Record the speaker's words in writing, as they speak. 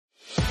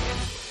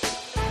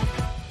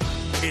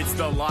It's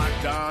the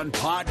Locked On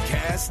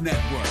Podcast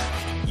Network,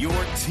 your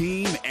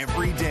team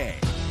every day.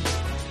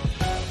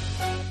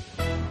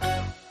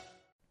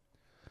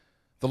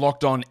 The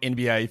Locked On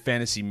NBA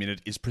Fantasy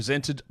Minute is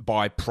presented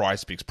by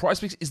PrizePicks.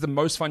 PrizePicks is the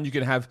most fun you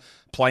can have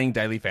playing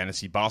daily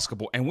fantasy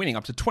basketball and winning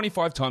up to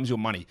 25 times your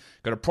money.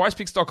 Go to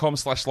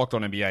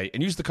prizepicks.com/LockedOnNBA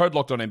and use the code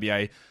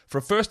LockedOnNBA for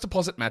a first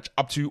deposit match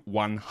up to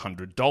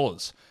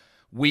 $100.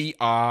 We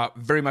are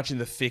very much in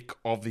the thick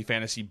of the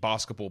fantasy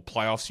basketball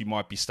playoffs. You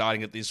might be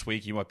starting it this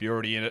week. You might be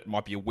already in it. It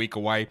might be a week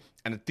away.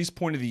 And at this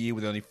point of the year,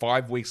 with only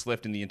 5 weeks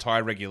left in the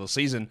entire regular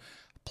season,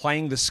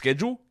 playing the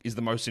schedule is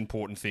the most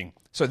important thing.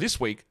 So this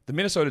week, the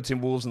Minnesota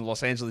Timberwolves and the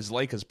Los Angeles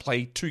Lakers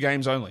play 2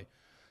 games only.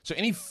 So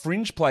any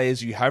fringe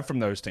players you have from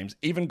those teams,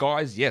 even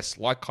guys, yes,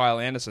 like Kyle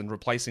Anderson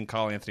replacing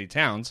Karl Anthony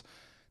Towns,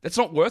 that's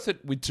not worth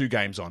it with 2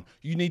 games on.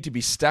 You need to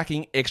be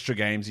stacking extra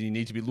games, and you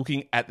need to be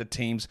looking at the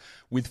teams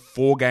with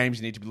 4 games.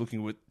 You need to be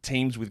looking at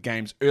teams with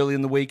games early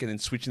in the week and then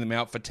switching them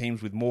out for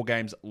teams with more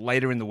games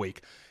later in the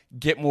week.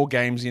 Get more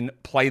games in,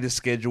 play the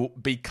schedule,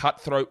 be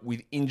cutthroat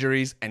with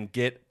injuries, and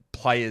get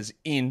players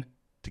in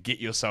to get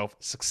yourself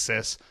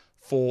success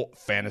for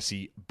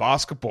fantasy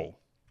basketball.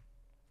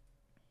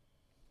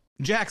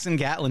 Jackson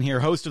Gatlin here,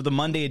 host of the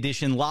Monday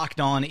edition Locked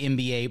On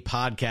NBA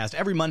podcast.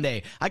 Every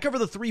Monday, I cover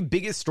the 3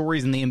 biggest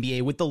stories in the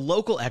NBA with the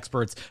local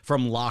experts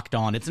from Locked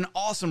On. It's an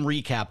awesome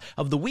recap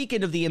of the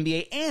weekend of the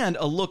NBA and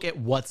a look at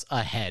what's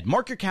ahead.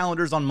 Mark your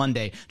calendars on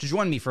Monday to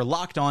join me for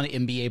Locked On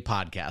NBA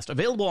podcast,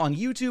 available on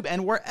YouTube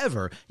and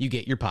wherever you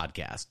get your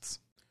podcasts.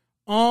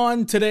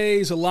 On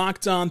today's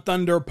Locked On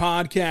Thunder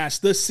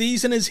podcast, the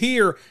season is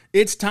here.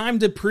 It's time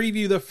to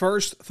preview the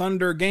first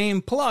Thunder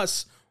game.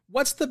 Plus,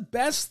 what's the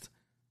best,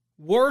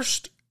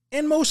 worst,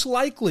 and most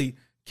likely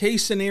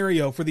case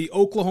scenario for the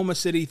Oklahoma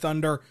City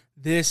Thunder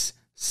this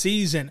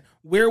season?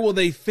 Where will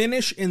they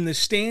finish in the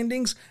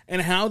standings,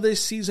 and how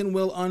this season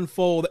will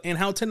unfold, and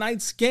how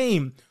tonight's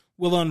game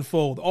will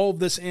unfold? All of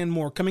this and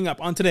more coming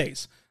up on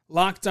today's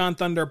Locked On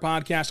Thunder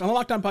podcast on the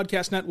Locked On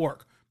Podcast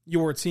Network,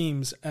 your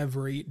teams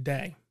every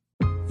day.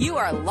 You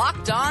are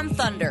Locked On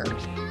Thunder,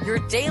 your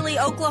daily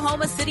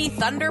Oklahoma City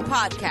Thunder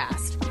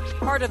podcast.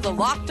 Part of the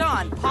Locked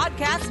On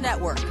Podcast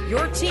Network,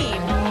 your team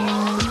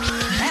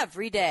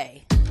every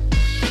day.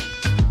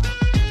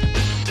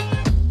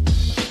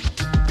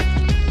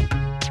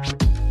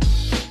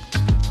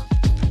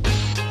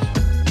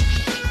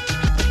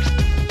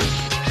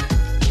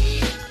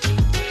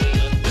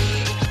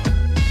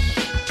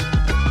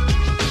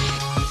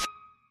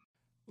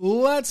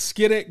 Let's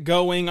get it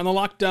going on the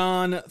Locked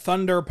On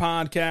Thunder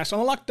podcast on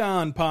the Locked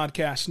On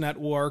Podcast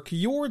Network,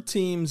 your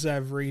teams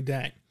every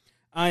day.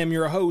 I am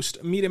your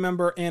host, media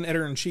member, and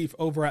editor-in-chief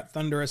over at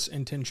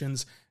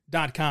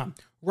ThunderousIntentions.com.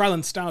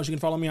 Rylan Stiles, you can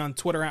follow me on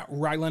Twitter at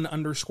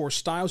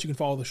Rylan_Stiles. You can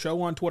follow the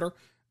show on Twitter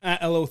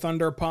at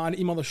LOThunderPod.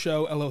 Email the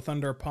show,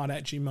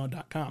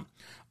 LOThunderPod@gmail.com.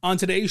 On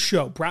today's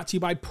show, brought to you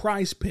by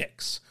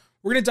PrizePicks,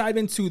 we're going to dive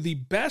into the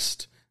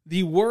best,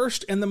 the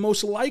worst, and the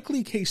most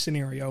likely case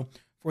scenario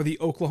for the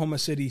Oklahoma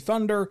City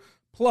Thunder.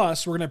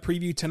 Plus, we're going to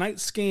preview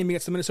tonight's game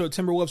against the Minnesota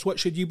Timberwolves. What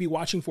should you be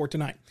watching for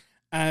tonight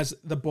as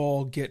the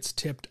ball gets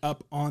tipped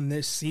up on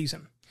this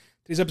season?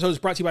 Today's episode is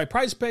brought to you by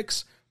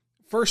PrizePicks.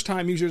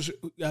 First-time users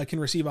can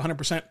receive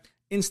 100%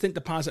 instant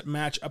deposit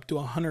match up to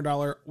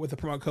 $100 with the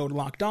promo code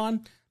Locked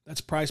On.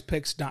 That's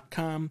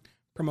PrizePicks.com,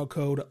 promo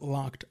code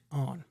Locked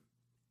On.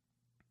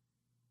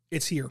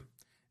 It's here.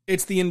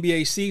 It's the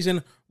NBA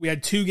season. We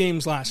had 2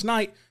 games last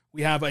night.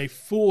 We have a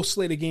full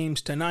slate of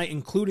games tonight,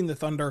 including the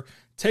Thunder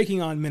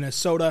taking on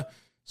Minnesota.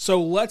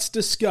 So let's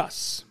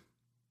discuss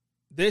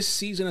this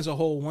season as a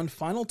whole one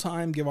final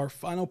time, give our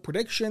final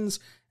predictions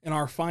and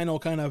our final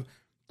kind of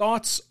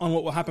thoughts on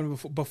what will happen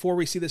before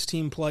we see this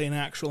team play an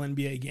actual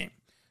NBA game.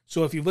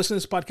 So if you've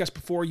listened to this podcast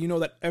before, you know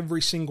that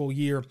every single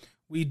year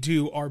we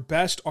do our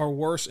best, our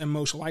worst, and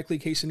most likely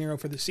case scenario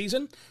for the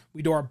season.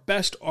 We do our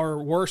best, our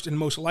worst, and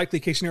most likely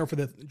case scenario for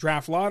the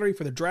draft lottery,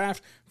 for the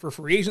draft, for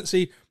free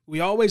agency.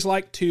 We always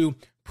like to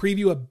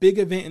preview a big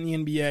event in the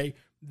NBA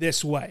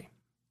this way,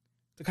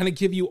 to kind of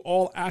give you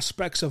all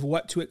aspects of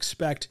what to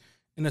expect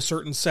in a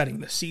certain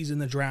setting, the season,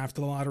 the draft,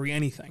 the lottery,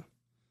 anything.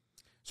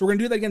 So we're going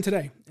to do that again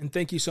today. And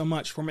thank you so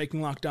much for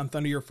making Locked On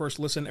Thunder your first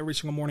listen every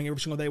single morning,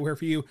 every single day. We're here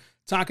for you.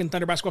 Talking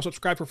Thunder Basketball.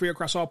 Subscribe for free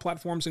across all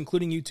platforms,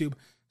 including YouTube,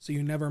 so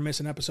you never miss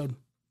an episode.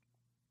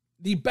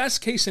 The best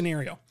case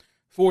scenario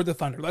for the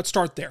Thunder. Let's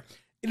start there.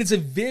 It is a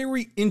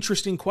very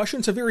interesting question.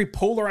 It's a very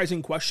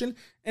polarizing question,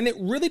 and it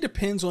really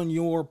depends on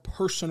your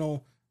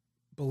personal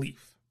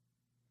belief.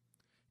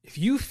 If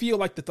you feel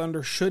like the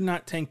Thunder should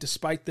not tank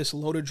despite this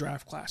loaded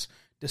draft class,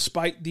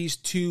 despite these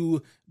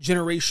 2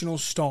 generational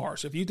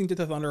stars, if you think that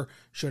the Thunder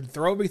should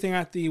throw everything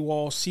at the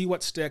wall, see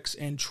what sticks,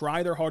 and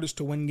try their hardest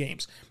to win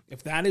games,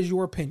 if that is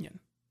your opinion,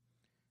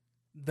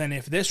 then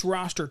if this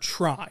roster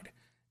tried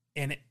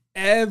and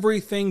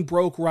everything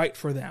broke right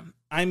for them,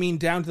 I mean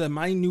down to the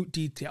minute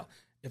detail,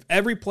 if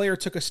every player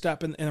took a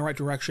step in the right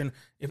direction,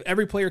 if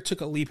every player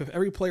took a leap, if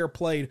every player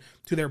played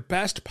to their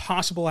best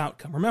possible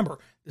outcome, remember,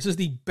 this is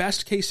the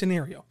best case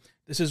scenario.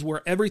 This is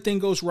where everything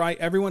goes right,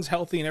 everyone's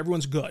healthy, and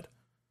everyone's good.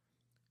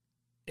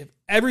 if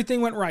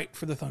everything went right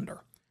for the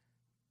Thunder,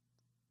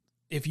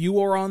 if you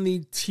are on the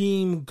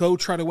team, go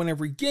try to win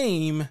every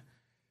game,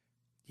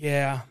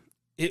 yeah,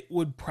 it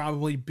would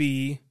probably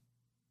be,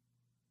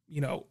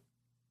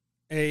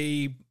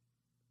 a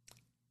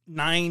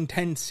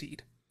 9-10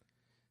 seed.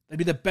 That'd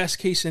be the best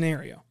case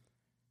scenario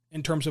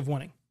in terms of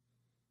winning.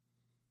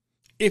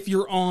 If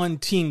you're on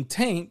Team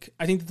Tank,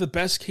 I think that the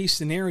best case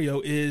scenario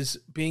is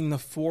being the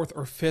 4th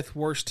or 5th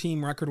worst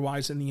team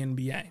record-wise in the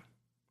NBA.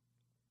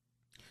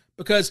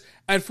 Because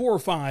at 4 or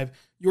 5,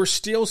 you're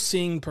still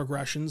seeing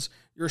progressions.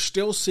 You're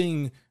still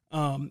seeing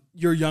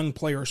your young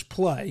players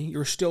play.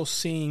 You're still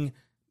seeing,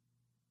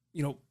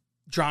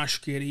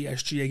 Josh Giddey,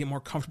 SGA get more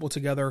comfortable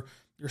together.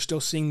 You're still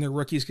seeing the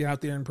rookies get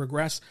out there and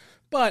progress.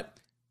 But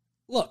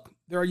look,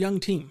 they're a young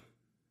team.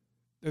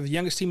 They're the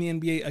youngest team in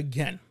the NBA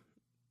again.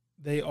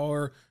 They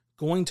are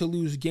going to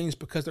lose games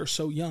because they're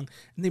so young.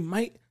 And they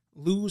might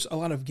lose a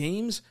lot of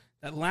games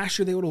that last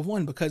year they would have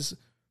won because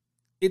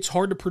it's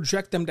hard to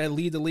project them to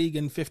lead the league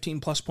in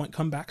 15-plus point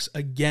comebacks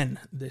again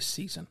this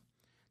season.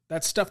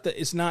 That's stuff that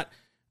is not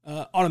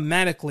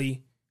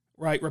automatically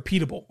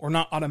repeatable or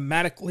not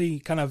automatically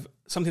kind of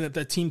something that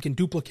the team can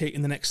duplicate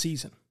in the next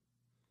season.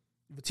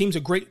 If the team's a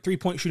great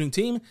three-point shooting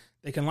team,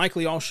 they can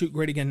likely all shoot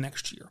great again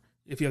next year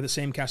if you have the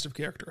same cast of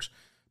characters.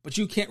 But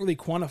you can't really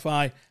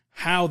quantify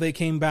how they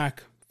came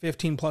back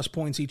 15-plus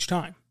points each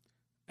time.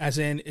 As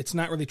in, it's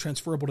not really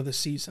transferable to this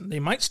season. They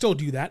might still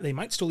do that. They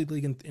might still lead the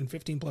league in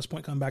 15-plus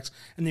point comebacks,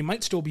 and they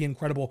might still be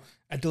incredible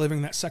at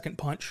delivering that second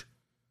punch,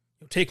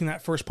 taking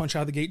that first punch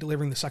out of the gate,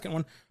 delivering the second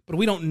one. But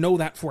we don't know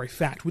that for a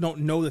fact. We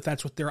don't know that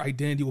that's what their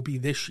identity will be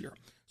this year.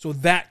 So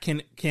that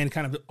can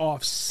kind of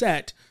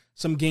offset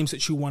some games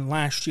that you won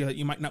last year that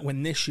you might not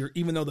win this year,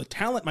 even though the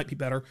talent might be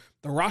better,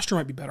 the roster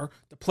might be better,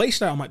 the play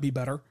style might be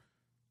better.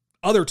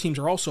 Other teams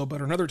are also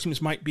better, and other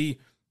teams might be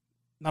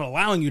not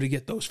allowing you to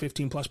get those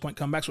 15-plus point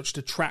comebacks, which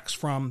detracts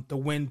from the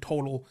win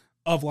total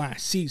of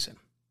last season.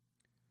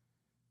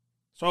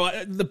 So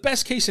the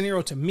best case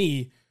scenario to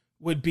me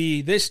would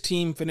be this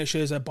team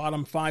finishes a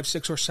bottom 5,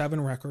 6, or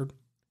 7 record,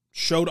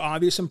 showed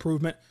obvious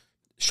improvement,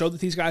 showed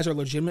that these guys are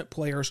legitimate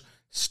players,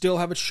 still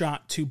have a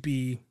shot to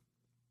be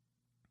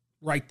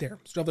right there,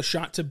 still have a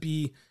shot to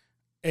be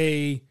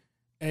a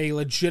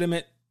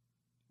legitimate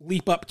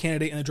leap-up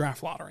candidate in the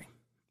draft lottery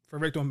for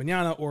Victor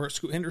Wembanyama or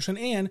Scoot Henderson.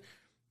 And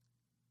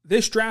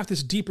this draft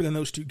is deeper than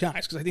those two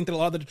guys, because I think that a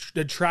lot of the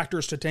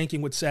detractors to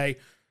tanking would say,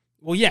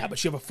 well, yeah,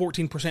 but you have a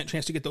 14%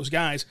 chance to get those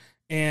guys,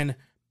 and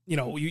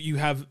you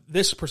have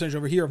this percentage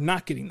over here of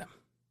not getting them.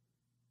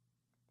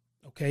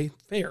 Okay,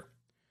 fair.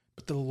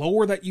 But the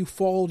lower that you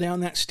fall down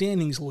that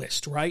standings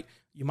list, right,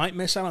 you might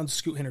miss out on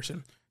Scoot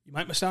Henderson. You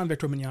might miss out on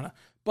Victor Wembanyama,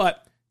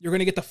 but you're going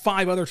to get the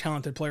 5 other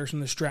talented players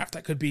from this draft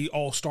that could be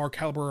all-star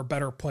caliber or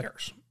better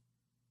players.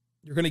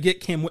 You're going to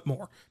get Cam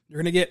Whitmore.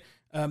 You're going to get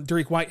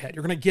Dariq Whitehead.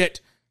 You're going to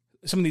get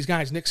some of these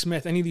guys, Nick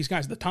Smith, any of these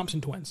guys, the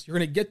Thompson twins. You're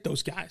going to get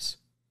those guys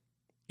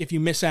if you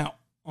miss out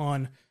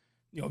on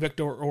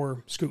Victor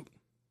or Scoot.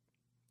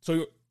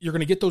 So you're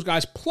going to get those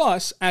guys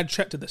plus add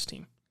Chet to this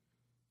team.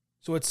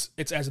 So it's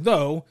as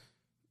though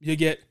you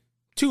get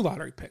 2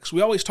 lottery picks.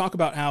 We always talk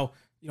about how,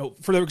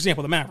 for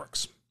example, the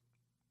Mavericks.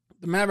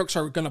 The Mavericks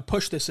are going to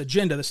push this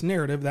agenda, this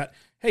narrative that,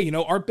 hey,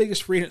 our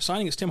biggest free agent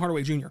signing is Tim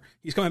Hardaway Jr.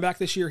 He's coming back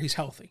this year. He's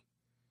healthy.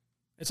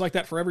 It's like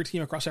that for every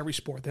team across every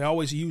sport. They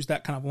always use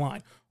that kind of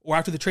line. Or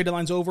after the trade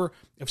deadline's over,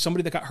 if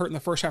somebody that got hurt in the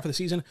first half of the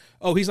season,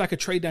 he's like a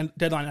trade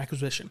deadline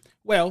acquisition.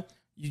 Well,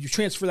 you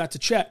transfer that to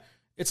Chet.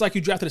 It's like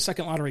you drafted a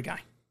second lottery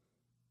guy.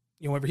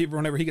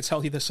 Whenever he gets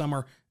healthy this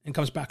summer and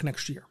comes back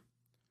next year.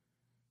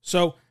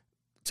 So,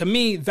 to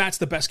me, that's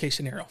the best case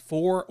scenario.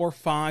 4 or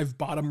 5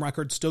 bottom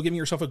records, still giving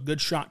yourself a good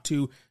shot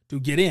to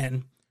get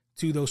in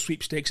to those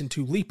sweepstakes and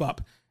to leap up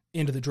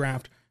into the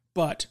draft.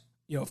 But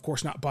of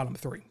course, not bottom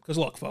 3. Because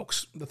look,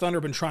 folks, the Thunder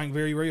have been trying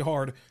very, very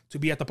hard to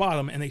be at the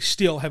bottom, and they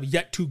still have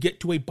yet to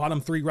get to a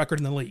bottom 3 record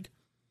in the league.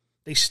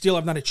 They still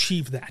have not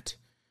achieved that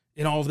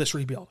in all of this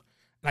rebuild.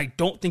 And I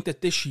don't think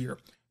that this year,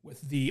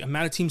 with the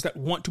amount of teams that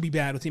want to be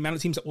bad, with the amount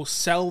of teams that will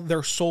sell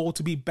their soul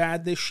to be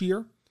bad this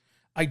year,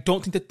 I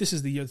don't think that this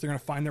is the year that they're going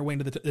to find their way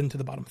into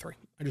the bottom 3.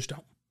 I just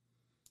don't.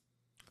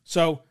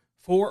 So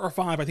 4 or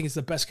 5, I think is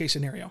the best case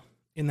scenario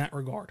in that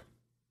regard.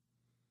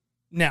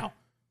 Now,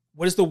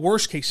 what is the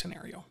worst case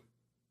scenario?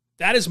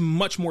 That is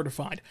much more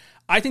defined.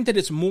 I think that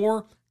it's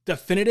more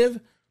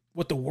definitive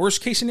what the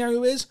worst case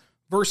scenario is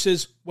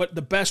versus what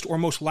the best or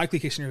most likely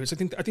case scenario is. I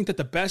think that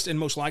the best and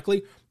most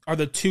likely are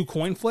the 2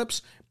 coin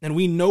flips, and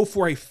we know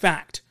for a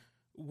fact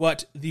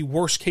what the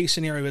worst case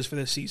scenario is for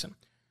this season.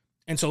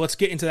 And so let's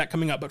get into that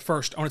coming up. But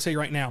first, I want to tell you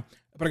right now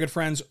about our good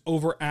friends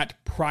over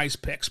at Prize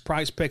Picks.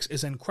 Prize Picks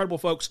is incredible,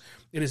 folks.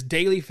 It is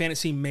daily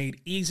fantasy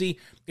made easy.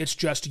 It's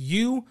just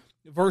you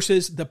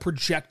versus the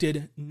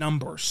projected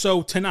numbers.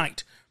 So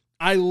tonight,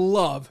 I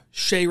love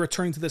Shai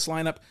returning to this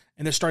lineup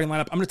and this starting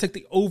lineup. I'm going to take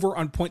the over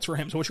on points for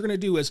him. So what you're going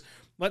to do is,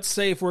 let's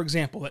say, for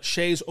example, that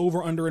Shai's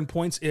over-under in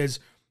points is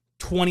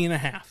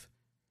 20.5.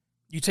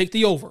 You take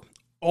the over.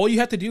 All you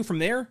have to do from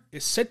there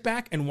is sit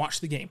back and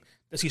watch the game.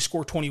 Does he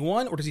score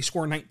 21 or does he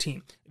score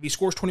 19? If he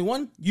scores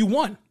 21, you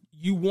won.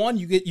 You won.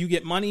 You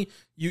get money.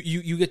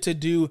 You get to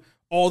do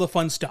all the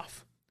fun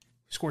stuff.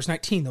 If he scores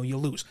 19 though, you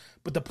lose.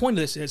 But the point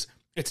of this is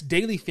it's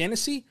daily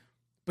fantasy,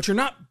 but you're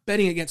not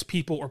betting against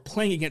people or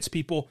playing against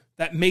people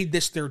that made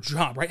this their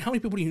job, right? How many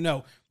people do you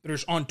know that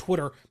are on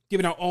Twitter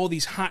giving out all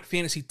these hot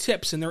fantasy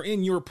tips and they're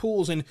in your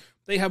pools and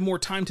they have more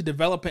time to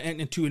develop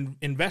and to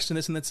invest in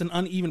this, and that's an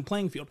uneven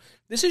playing field.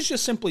 This is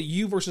just simply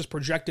you versus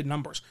projected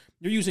numbers.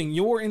 You're using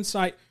your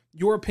insight,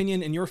 your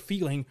opinion, and your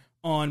feeling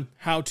on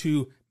how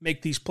to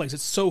make these plays.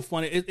 It's so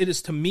fun. It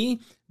is, to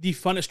me, the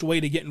funnest way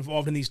to get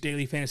involved in these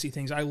daily fantasy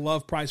things. I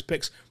love Prize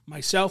Picks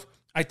myself.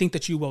 I think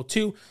that you will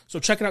too. So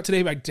check it out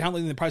today by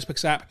downloading the Prize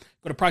Picks app.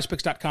 Go to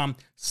prizepicks.com,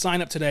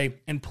 sign up today,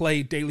 and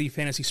play daily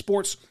fantasy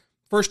sports.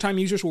 First-time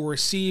users will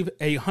receive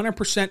a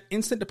 100%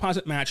 instant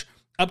deposit match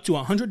up to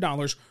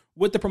 $100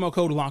 with the promo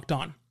code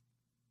LOCKEDON.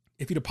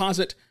 If you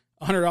deposit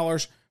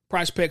 $100,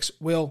 Prize Picks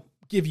will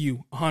give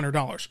you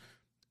 $100.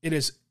 It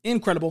is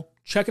incredible.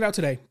 Check it out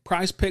today.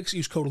 Prize Picks,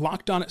 use code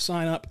LOCKEDON at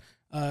sign up,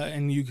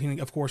 and you can,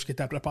 of course, get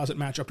that deposit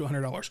match up to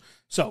 $100.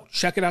 So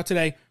check it out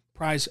today,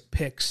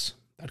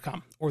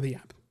 prizepicks.com or the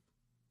app.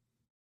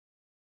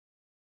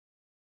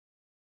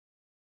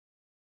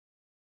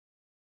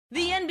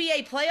 The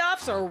NBA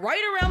playoffs are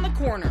right around the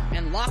corner,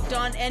 and Locked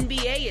On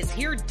NBA is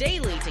here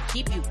daily to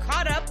keep you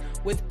caught up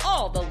with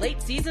all the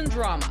late season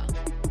drama.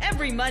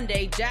 Every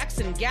Monday,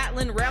 Jackson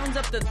Gatlin rounds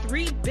up the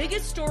 3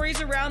 biggest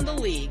stories around the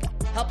league,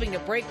 helping to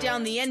break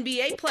down the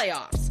NBA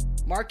playoffs.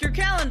 Mark your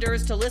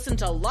calendars to listen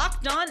to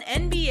Locked On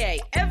NBA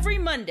every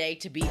Monday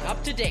to be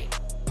up to date.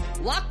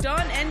 Locked On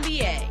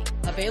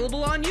NBA,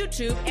 available on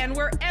YouTube and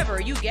wherever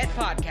you get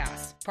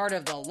podcasts. Part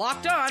of the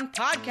Locked On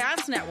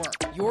Podcast Network,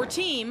 your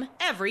team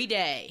every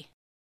day.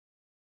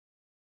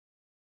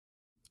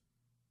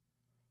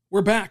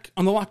 We're back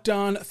on the Locked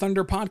On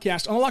Thunder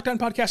podcast, on the Locked On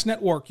Podcast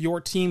Network,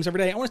 your teams every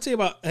day. I want to tell you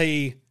about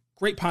a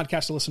great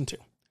podcast to listen to.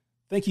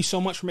 Thank you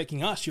so much for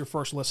making us your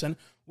first listen.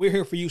 We're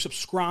here for you.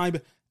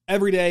 Subscribe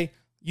every day,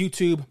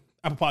 YouTube,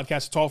 Apple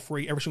Podcasts. It's all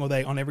free every single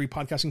day on every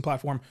podcasting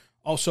platform.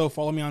 Also,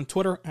 follow me on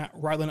Twitter at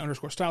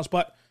Ryland_Styles.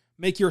 But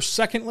make your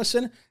second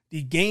listen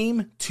the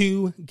Game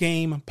to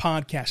Game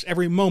podcast.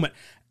 Every moment,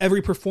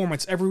 every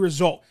performance, every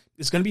result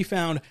is going to be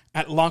found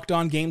at Locked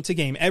On Game to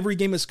Game. Every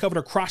game is covered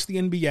across the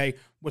NBA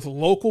with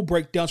local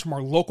breakdowns from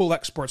our local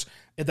experts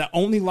that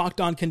only Locked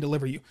On can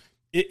deliver you.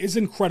 It is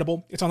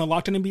incredible. It's on the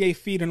Locked On NBA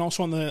feed and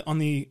also on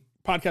the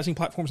podcasting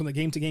platforms on the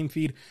Game to Game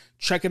feed.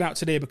 Check it out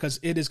today because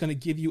it is going to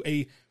give you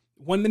a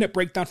 1-minute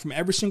breakdown from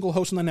every single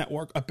host on the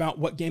network about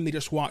what game they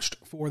just watched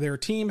for their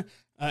team.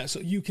 So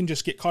you can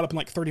just get caught up in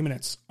like 30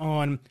 minutes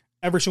on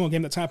every single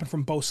game that's happened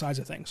from both sides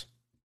of things.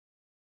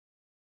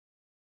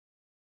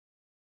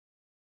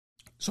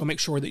 So make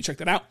sure that you check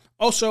that out.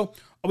 Also,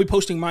 I'll be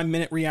posting my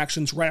minute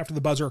reactions right after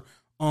the buzzer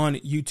on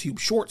YouTube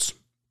Shorts.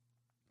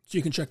 So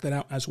you can check that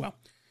out as well.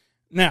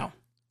 Now,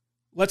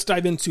 let's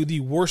dive into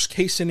the worst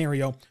case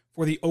scenario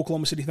for the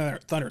Oklahoma City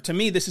Thunder. To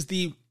me, this is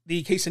the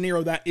case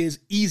scenario that is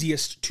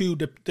easiest to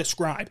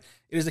describe.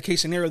 It is the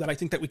case scenario that I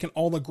think that we can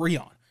all agree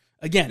on.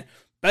 Again,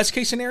 best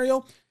case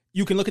scenario,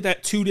 you can look at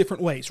that 2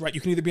 different ways, right? You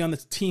can either be on the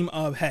team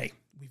of, hey,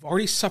 we've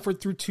already suffered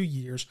through 2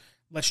 years.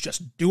 Let's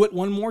just do it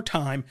one more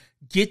time,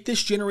 get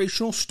this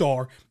generational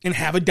star, and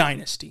have a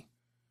dynasty.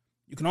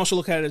 You can also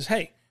look at it as,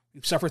 hey,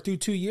 we've suffered through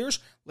 2 years.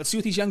 Let's see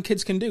what these young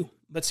kids can do.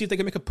 Let's see if they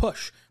can make a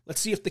push. Let's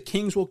see if the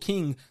Kings will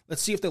king.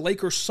 Let's see if the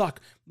Lakers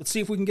suck. Let's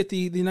see if we can get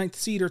the 9th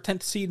seed or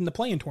 10th seed in the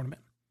play-in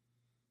tournament.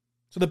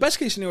 So the best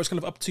case scenario is kind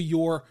of up to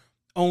your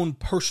own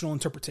personal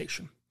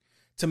interpretation.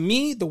 To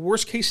me, the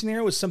worst case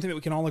scenario is something that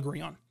we can all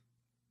agree on.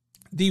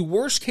 The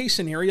worst case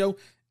scenario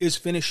is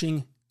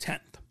finishing 10th.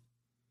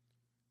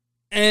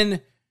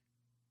 And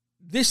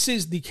this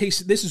is the case.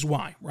 This is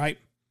why, right?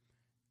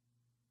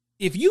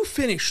 If you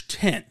finish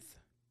 10th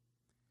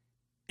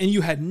and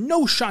you had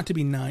no shot to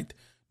be 9th,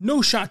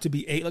 no shot to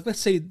be 8th, like let's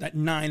say that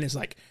 9 is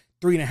like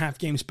 3.5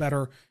 games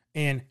better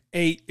and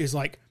 8 is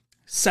like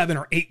 7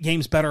 or 8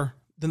 games better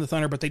than the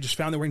Thunder, but they just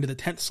found their way into the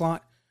 10th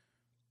slot.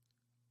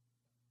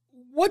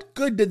 What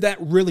good did that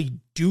really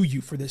do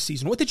you for this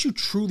season? What did you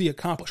truly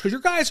accomplish? Because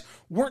your guys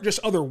weren't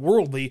just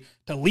otherworldly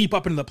to leap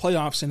up into the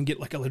playoffs and get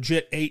like a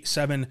legit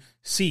 8-7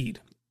 seed,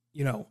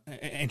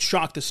 and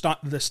shock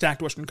the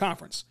stacked Western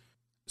Conference.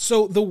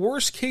 So the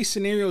worst case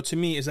scenario to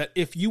me is that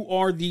if you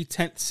are the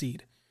 10th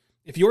seed,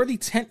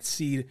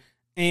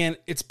 and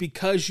it's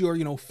because you're,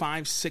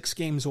 5-6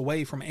 games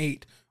away from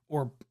 8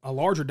 or a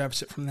larger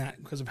deficit from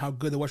that because of how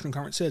good the Western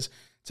Conference is,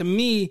 to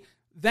me,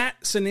 that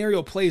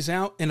scenario plays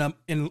out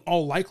in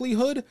all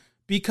likelihood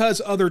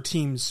because other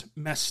teams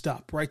messed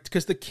up, right?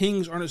 Because the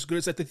Kings aren't as good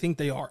as they think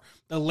they are.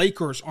 The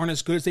Lakers aren't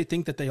as good as they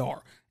think that they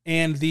are.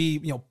 And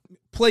the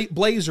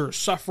Blazers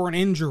suffer an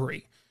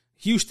injury.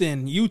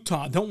 Houston,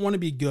 Utah don't want to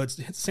be good.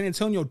 San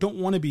Antonio don't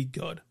want to be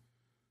good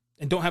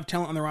and don't have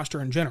talent on the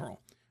roster in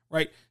general,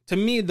 right? To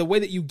me, the way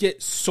that you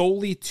get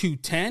solely to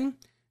 10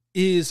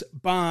 is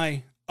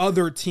by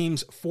other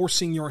teams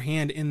forcing your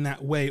hand in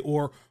that way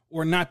or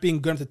not being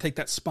good enough to take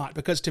that spot.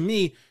 Because to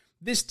me,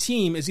 this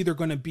team is either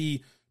going to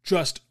be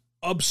just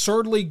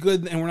absurdly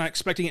good and we're not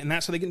expecting it, and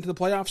that's how they get into the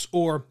playoffs,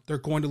 or they're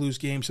going to lose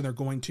games and they're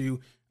going to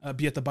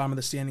be at the bottom of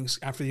the standings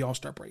after the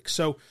All-Star break.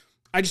 So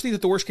I just think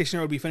that the worst case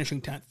scenario would be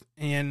finishing 10th.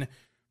 And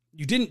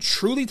you didn't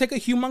truly take a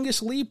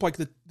humongous leap. Like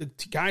the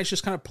guys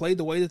just kind of played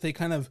the way that they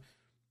kind of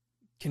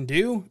can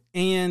do.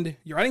 And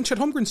you're adding Chet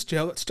Holmgren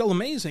still. It's still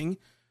amazing.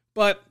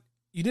 But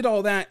you did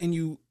all that and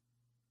you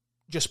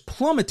just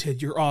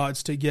plummeted your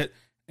odds to get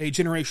a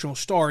generational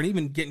star and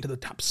even get into the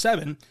top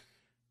 7.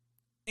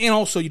 And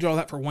also you did all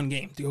that for one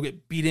game to go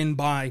get beat in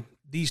by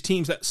these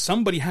teams that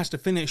somebody has to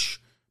finish,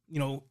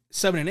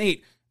 7 and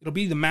 8. It'll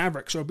be the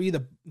Mavericks, or it'll be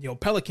the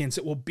Pelicans.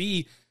 It will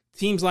be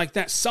teams like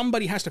that.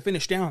 Somebody has to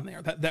finish down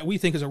there that we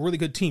think is a really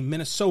good team.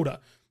 Minnesota.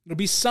 It'll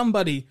be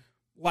somebody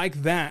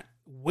like that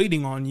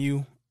waiting on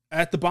you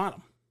at the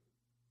bottom.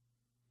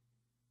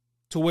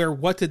 To where,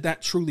 what did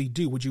that truly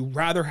do? Would you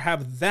rather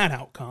have that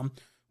outcome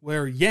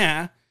where,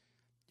 yeah,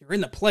 you're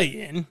in the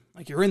play-in,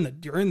 like you're in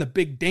the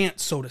big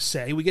dance, so to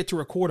say. We get to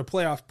record a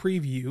playoff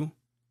preview,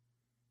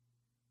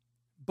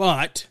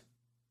 but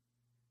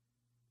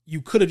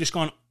you could have just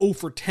gone 0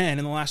 for 10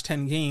 in the last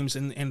 10 games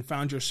and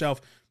found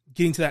yourself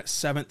getting to that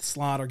 7th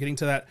slot or getting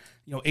to that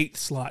 8th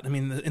slot. I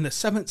mean, in the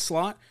 7th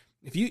slot,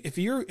 if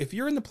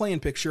you're in the play-in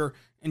picture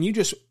and you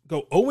just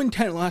go 0 and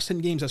 10 in the last 10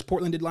 games as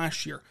Portland did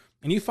last year,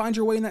 and you find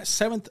your way in that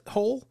 7th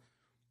hole,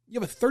 you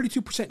have a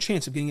 32%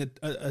 chance of getting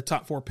a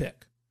top 4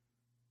 pick.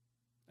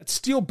 That's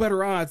still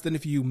better odds than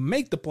if you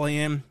make the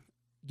play-in,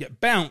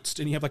 get bounced,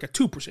 and you have like a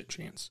 2%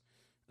 chance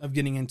of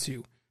getting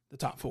into the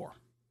top 4.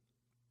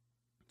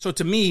 So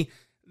to me,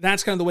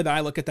 that's kind of the way that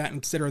I look at that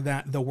and consider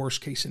that the worst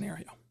case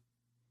scenario.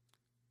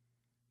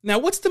 Now,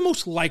 what's the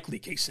most likely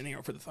case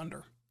scenario for the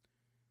Thunder?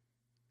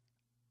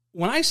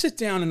 When I sit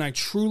down and I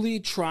truly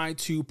try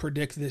to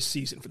predict this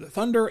season for the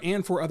Thunder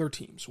and for other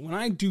teams, when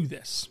I do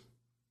this,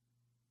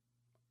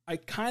 I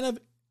kind of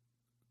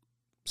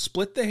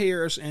split the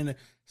hairs and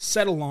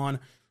settle on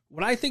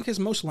what I think is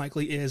most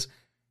likely is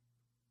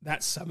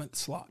that 7th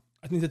slot.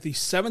 I think that the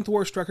 7th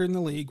worst record in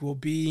the league will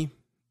be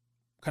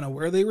kind of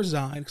where they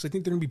reside, because I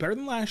think they're going to be better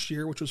than last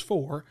year, which was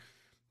 4.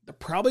 They're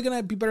probably going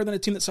to be better than a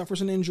team that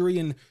suffers an injury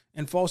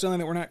and falls down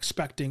that we're not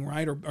expecting,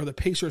 right? Or the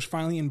Pacers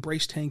finally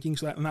embrace tanking,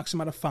 so that knocks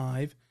them out of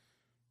 5.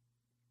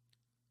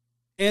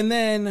 And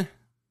then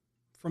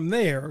from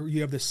there, you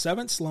have the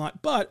 7th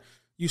slot, but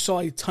you saw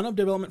a ton of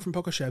development from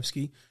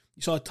Pokusevski.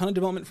 You saw a ton of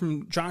development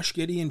from Josh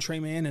Giddey and Trey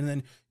Mann, and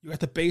then you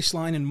got the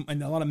baseline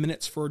and a lot of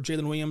minutes for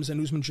Jalen Williams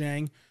and Ousmane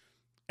Dieng.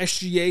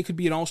 SGA could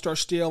be an all-star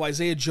still.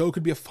 Isaiah Joe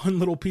could be a fun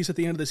little piece at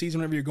the end of the season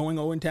whenever you're going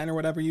 0-10 or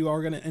whatever you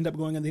are going to end up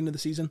going at the end of the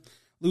season.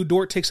 Lou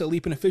Dort takes a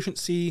leap in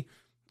efficiency.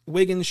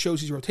 Wiggins shows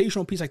he's a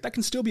rotational piece. Like, that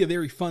can still be a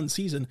very fun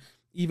season,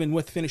 even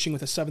with finishing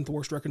with a 7th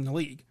worst record in the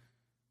league.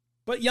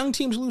 But young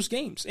teams lose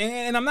games.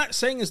 And I'm not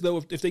saying as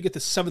though if they get the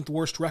 7th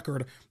worst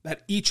record,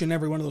 that each and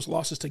every one of those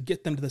losses to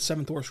get them to the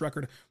 7th worst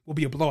record will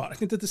be a blowout. I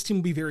think that this team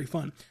will be very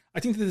fun.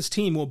 I think that this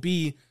team will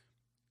be,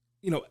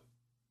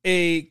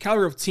 a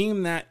caliber of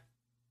team that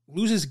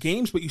loses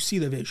games, but you see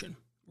the vision,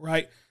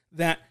 right?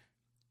 That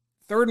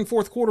 3rd and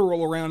 4th quarter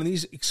roll around, and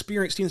these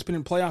experienced teams been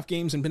in playoff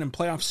games and been in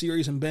playoff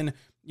series and been,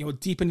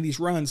 deep into these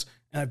runs,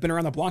 and have been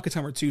around the block a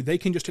time or two, they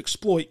can just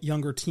exploit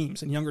younger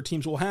teams, and younger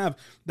teams will have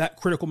that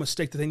critical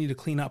mistake that they need to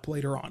clean up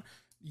later on.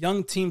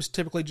 Young teams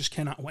typically just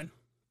cannot win.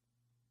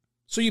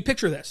 So you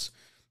picture this.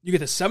 You get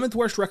the 7th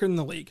worst record in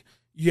the league.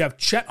 You have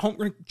Chet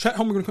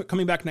Holmgren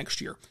coming back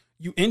next year.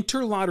 You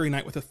enter lottery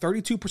night with a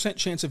 32%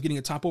 chance of getting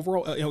a top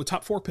overall,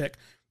 top 4 pick,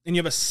 and you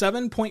have a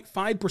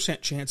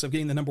 7.5% chance of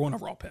getting the number 1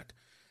 overall pick.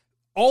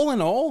 All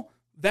in all,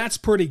 that's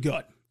pretty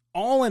good.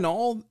 All in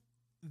all,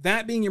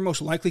 that being your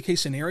most likely case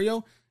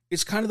scenario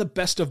is kind of the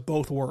best of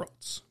both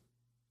worlds.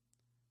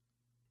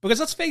 Because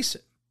let's face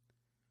it,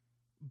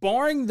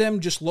 barring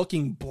them just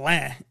looking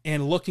blah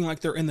and looking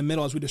like they're in the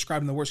middle as we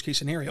described in the worst case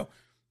scenario,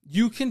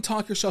 you can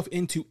talk yourself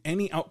into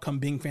any outcome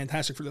being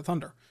fantastic for the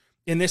Thunder.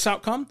 In this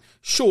outcome,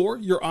 sure,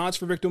 your odds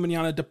for Victor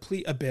Wembanyama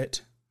deplete a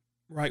bit,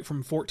 right,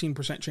 from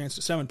 14% chance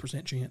to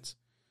 7% chance.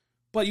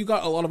 But you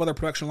got a lot of other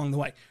production along the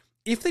way.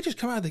 If they just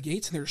come out of the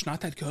gates and they're just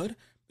not that good,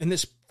 and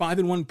this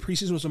 5-1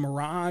 preseason was a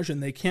mirage,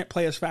 and they can't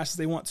play as fast as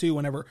they want to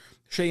whenever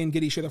Shea and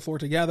Giddey share the floor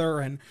together,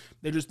 and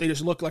they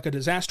just look like a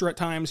disaster at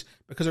times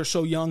because they're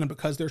so young and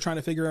because they're trying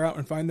to figure out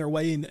and find their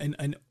way,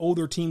 and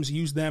older teams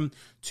use them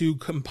to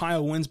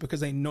compile wins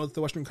because they know that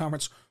the Western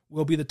Conference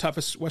will be the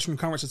toughest Western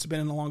Conference it's been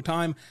in a long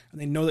time, and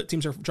they know that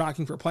teams are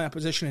jockeying for a playoff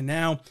position, and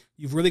now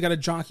you've really got to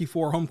jockey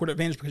for home court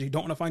advantage because you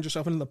don't want to find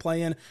yourself into the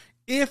play-in.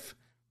 If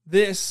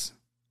this,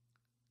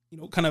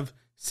 kind of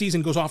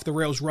season goes off the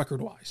rails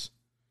record-wise,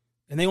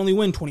 and they only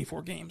win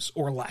 24 games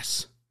or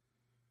less,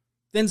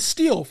 then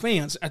still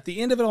fans at the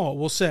end of it all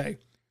will say,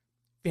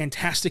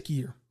 fantastic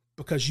year,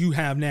 because you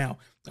have now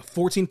a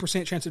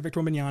 14% chance at Victor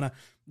Wembanyama.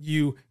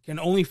 You can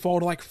only fall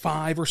to like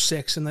 5 or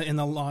 6 in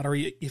the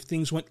lottery if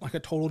things went like a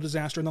total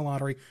disaster in the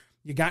lottery.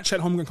 You got Chet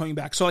Holmgren coming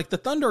back. So like the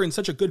Thunder are in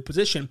such a good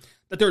position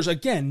that there's,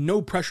 again,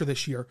 no pressure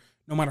this year,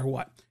 no matter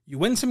what. You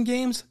win some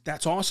games,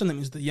 that's awesome. That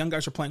means the young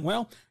guys are playing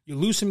well. You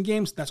lose some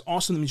games, that's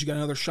awesome. That means you got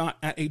another shot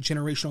at a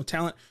generational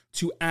talent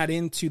to add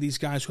into these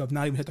guys who have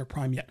not even hit their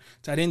prime yet.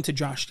 To add into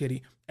Josh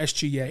Giddey,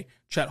 SGA,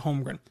 Chet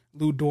Holmgren,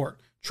 Lou Dort,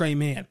 Trey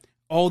Mann,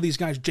 all these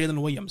guys,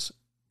 Jalen Williams,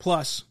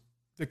 plus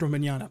Victor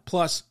Wembanyama,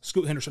 plus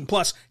Scoot Henderson,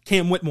 plus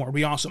Cam Whitmore would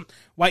be awesome.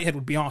 Whitehead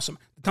would be awesome.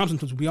 The Thompson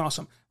twins would be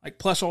awesome. Like,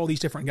 plus all these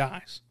different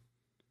guys.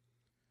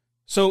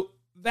 So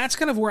that's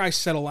kind of where I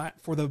settle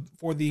at for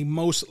the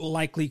most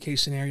likely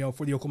case scenario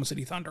for the Oklahoma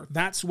City Thunder.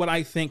 That's what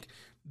I think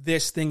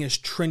this thing is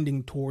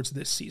trending towards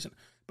this season.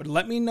 But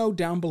let me know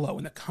down below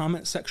in the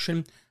comment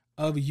section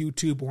of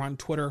YouTube or on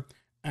Twitter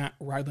at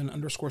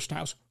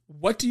Ryland_Styles.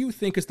 What do you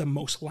think is the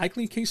most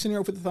likely case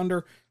scenario for the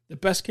Thunder, the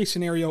best case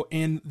scenario,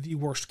 and the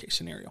worst case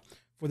scenario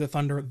for the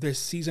Thunder this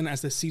season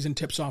as the season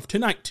tips off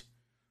tonight?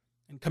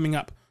 And coming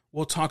up,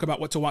 we'll talk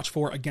about what to watch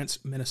for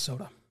against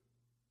Minnesota.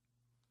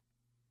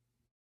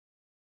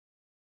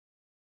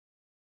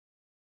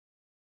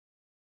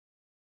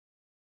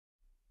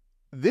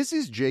 This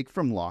is Jake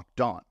from Locked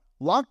On.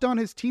 Locked On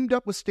has teamed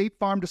up with State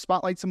Farm to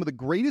spotlight some of the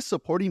greatest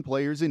supporting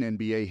players in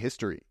NBA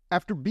history.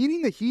 After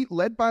beating the Heat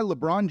led by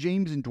LeBron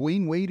James and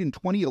Dwayne Wade in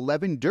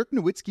 2011, Dirk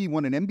Nowitzki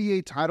won an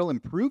NBA title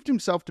and proved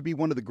himself to be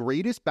one of the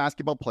greatest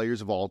basketball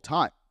players of all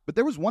time. But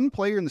there was one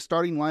player in the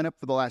starting lineup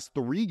for the last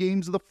 3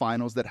 games of the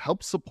finals that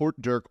helped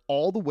support Dirk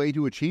all the way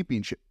to a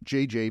championship,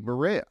 JJ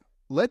Barea.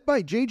 Led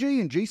by JJ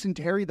and Jason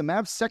Terry, the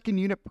Mavs' second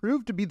unit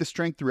proved to be the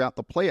strength throughout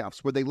the playoffs,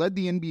 where they led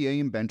the NBA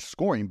in bench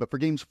scoring. But for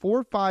games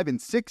 4, 5, and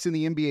 6 in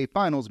the NBA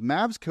Finals,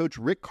 Mavs coach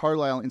Rick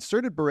Carlisle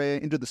inserted Barea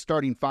into the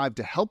starting 5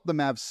 to help the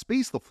Mavs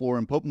space the floor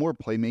and put more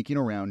playmaking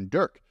around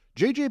Dirk.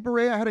 JJ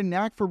Barea had a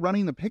knack for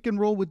running the pick and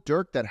roll with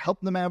Dirk that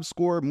helped the Mavs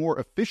score more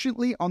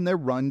efficiently on their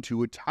run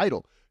to a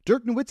title.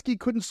 Dirk Nowitzki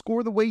couldn't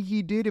score the way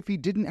he did if he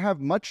didn't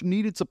have much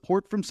needed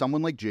support from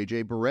someone like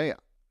JJ Barea.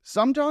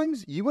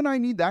 Sometimes you and I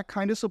need that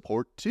kind of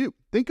support too.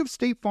 Think of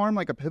State Farm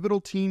like a pivotal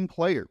team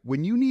player.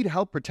 When you need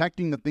help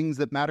protecting the things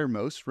that matter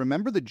most,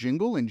 remember the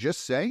jingle and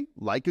just say,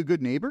 like a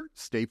good neighbor,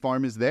 State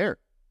Farm is there.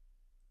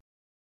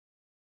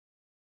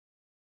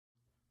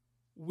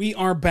 We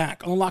are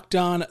back on the Locked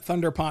On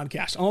Thunder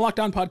podcast, on the Locked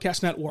On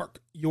Podcast Network,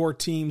 your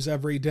teams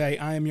every day.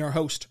 I am your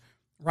host,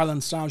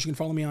 Ryland Styles. You can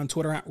follow me on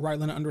Twitter at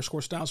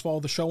Ryland_Styles. Follow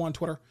the show on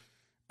Twitter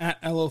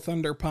at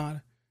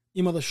LOThunderPod.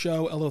 Email the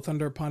show,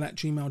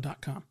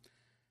 LOThunderPod@gmail.com.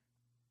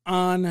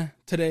 On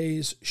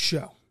today's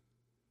show,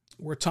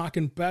 we're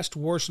talking best,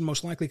 worst, and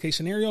most likely case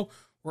scenario.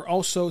 We're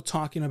also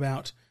talking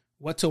about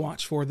what to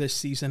watch for this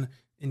season,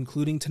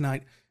 including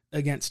tonight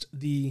against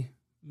the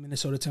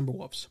Minnesota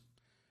Timberwolves.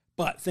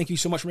 But thank you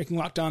so much for making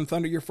Locked On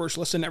Thunder your first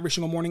listen every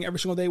single morning, every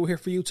single day. We're here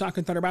for you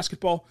talking Thunder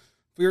basketball.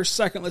 For your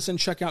second listen,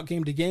 check out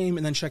Game to Game,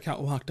 and then check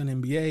out Locked On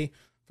NBA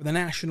for the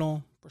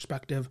national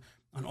perspective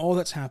on all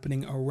that's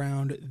happening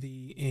around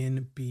the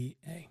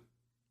NBA.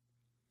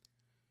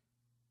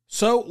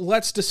 So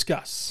let's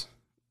discuss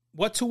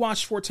what to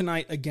watch for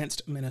tonight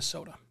against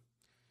Minnesota.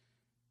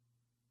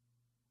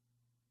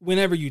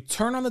 Whenever you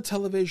turn on the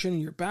television,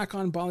 you're back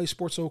on Bally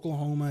Sports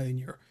Oklahoma, and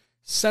you're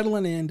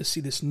settling in to see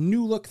this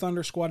new look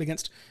Thunder squad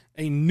against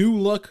a new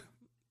look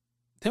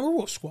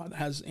Timberwolves squad that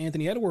has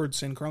Anthony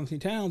Edwards and Karl-Anthony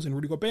Towns and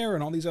Rudy Gobert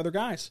and all these other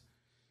guys.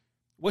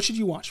 What should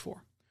you watch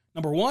for?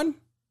 Number one,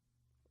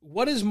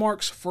 what is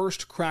Mark's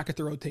first crack at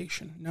the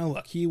rotation? Now,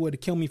 look, he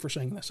would kill me for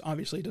saying this.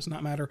 Obviously, it does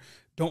not matter.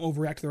 Don't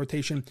overreact to the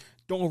rotation.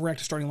 Don't overreact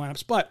to starting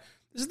lineups. But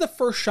this is the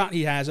first shot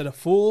he has at a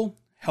full,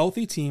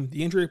 healthy team.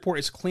 The injury report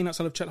is clean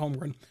outside of Chet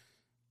Holmgren.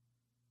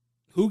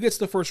 Who gets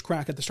the first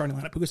crack at the starting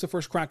lineup? Who gets the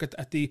first crack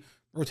at the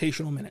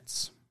rotational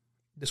minutes?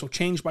 This will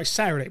change by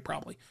Saturday,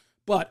 probably.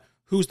 But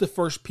who's the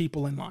first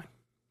people in line?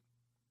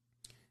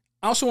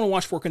 I also want to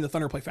watch for can the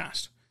Thunder play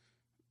fast.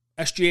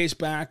 SGA's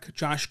back.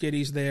 Josh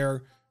Giddey's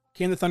there.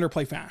 Can the Thunder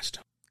play fast?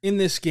 In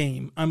this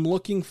game, I'm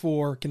looking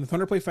for, can the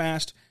Thunder play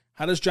fast?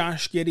 How does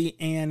Josh Giddey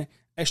and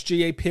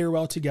SGA pair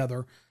well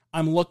together?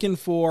 I'm looking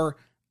for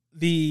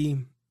the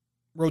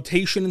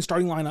rotation and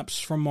starting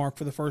lineups from Mark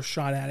for the first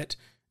shot at it.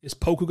 Is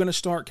Poku going to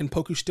start? Can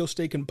Poku still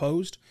stay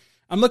composed?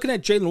 I'm looking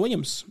at Jalen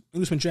Williams,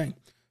 Ousmane Dieng.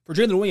 For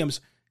Jalen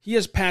Williams, he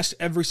has passed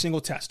every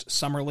single test.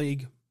 Summer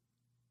League,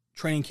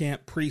 training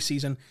camp,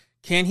 preseason.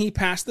 Can he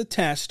pass the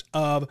test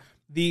of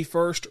the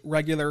first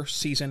regular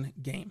season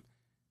game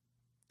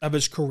of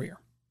his career?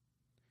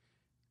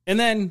 And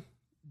then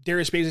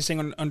Darius Bazley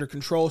staying under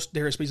control.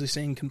 Darius Bazley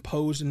staying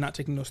composed and not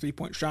taking those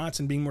three-point shots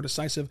and being more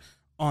decisive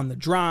on the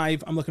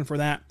drive. I'm looking for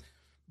that.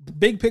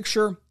 Big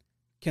picture,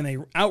 can they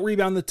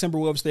out-rebound the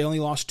Timberwolves? They only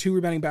lost 2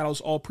 rebounding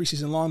battles all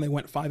preseason long. They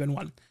went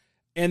 5-1.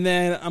 And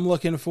then I'm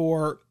looking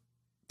for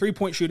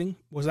three-point shooting.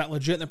 Was that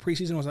legit in the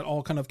preseason? Was that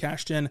all kind of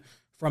cashed in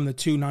from the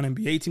 2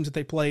 non-NBA teams that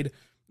they played?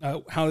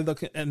 How they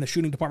look in the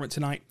shooting department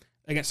tonight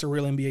against a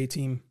real NBA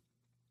team?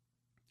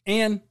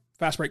 And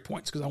fast break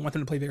points, because I want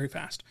them to play very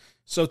fast.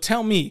 So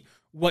tell me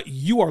what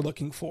you are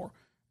looking for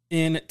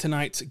in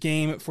tonight's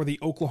game for the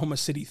Oklahoma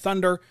City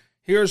Thunder.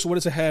 Here's what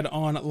is ahead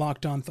on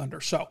Locked On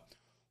Thunder. So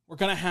we're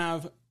going to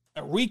have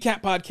a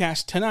recap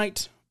podcast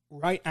tonight,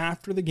 right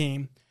after the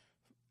game.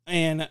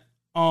 And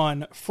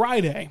on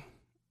Friday,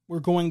 we're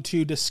going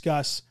to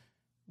discuss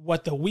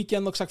what the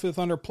weekend looks like for the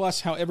Thunder,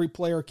 plus how every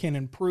player can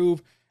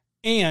improve.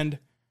 And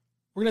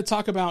we're going to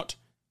talk about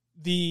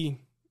the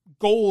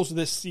goals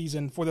this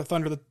season for the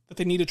Thunder that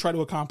they need to try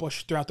to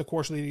accomplish throughout the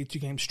course of the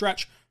 82-game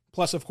stretch.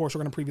 Plus, of course,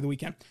 we're going to preview the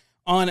weekend.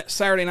 On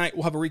Saturday night,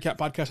 we'll have a recap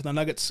podcast of the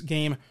Nuggets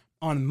game.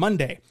 On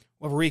Monday,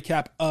 we'll have a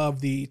recap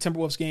of the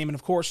Timberwolves game. And,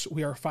 of course,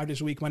 we are 5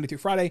 days a week, Monday through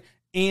Friday,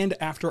 and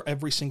after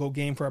every single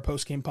game for our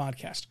post-game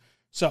podcast.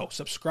 So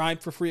subscribe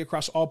for free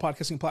across all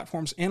podcasting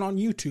platforms and on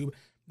YouTube.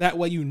 That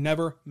way you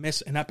never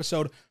miss an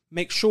episode.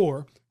 Make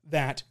sure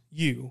that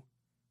you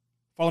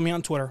follow me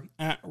on Twitter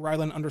at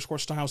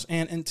Ryland_Styles.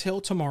 And until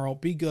tomorrow,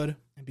 be good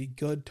and be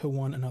good to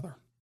one another.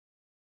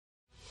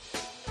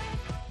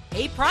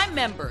 Hey, Prime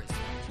members,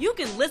 you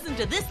can listen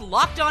to this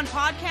Locked On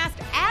podcast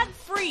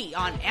ad-free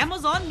on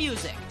Amazon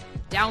Music.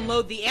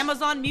 Download the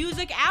Amazon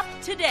Music app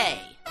today.